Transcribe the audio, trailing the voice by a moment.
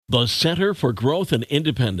The Center for Growth and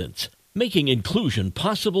Independence, making inclusion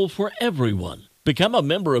possible for everyone. Become a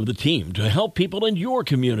member of the team to help people in your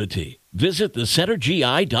community. Visit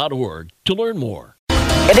thecentergi.org to learn more.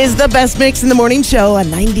 It is the best mix in the morning show on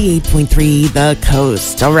 98.3 The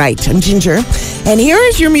Coast. All right, I'm Ginger, and here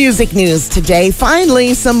is your music news today.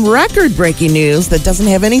 Finally, some record-breaking news that doesn't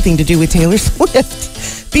have anything to do with Taylor Swift.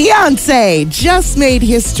 Beyonce just made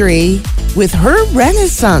history with her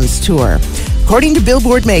Renaissance tour. According to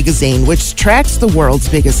Billboard magazine, which tracks the world's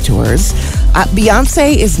biggest tours,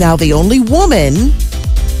 Beyonce is now the only woman,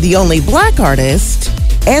 the only black artist,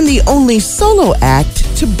 and the only solo act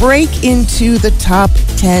to break into the top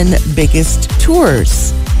 10 biggest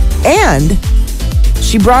tours. And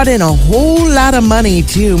she brought in a whole lot of money,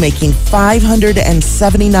 too, making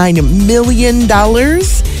 $579 million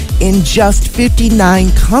in just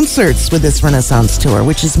 59 concerts with this Renaissance tour,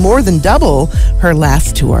 which is more than double her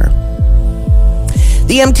last tour.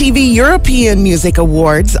 The MTV European Music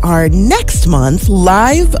Awards are next month,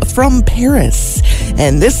 live from Paris.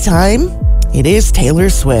 And this time, it is Taylor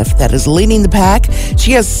Swift that is leading the pack.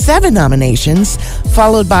 She has 7 nominations,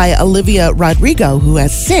 followed by Olivia Rodrigo, who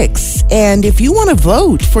has 6. And if you want to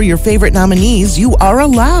vote for your favorite nominees, you are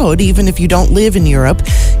allowed, even if you don't live in Europe.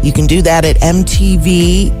 You can do that at mtvema.com.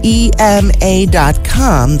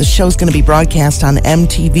 The show's going to be broadcast on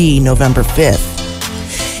MTV November 5th.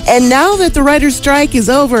 And now that the writer's strike is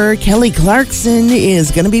over, Kelly Clarkson is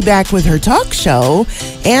going to be back with her talk show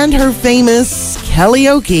and her famous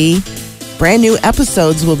Kellyoke. Brand new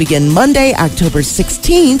episodes will begin Monday, October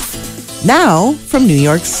 16th, now from New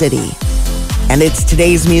York City. And it's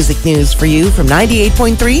today's music news for you from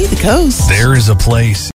 98.3 The Coast. There is a place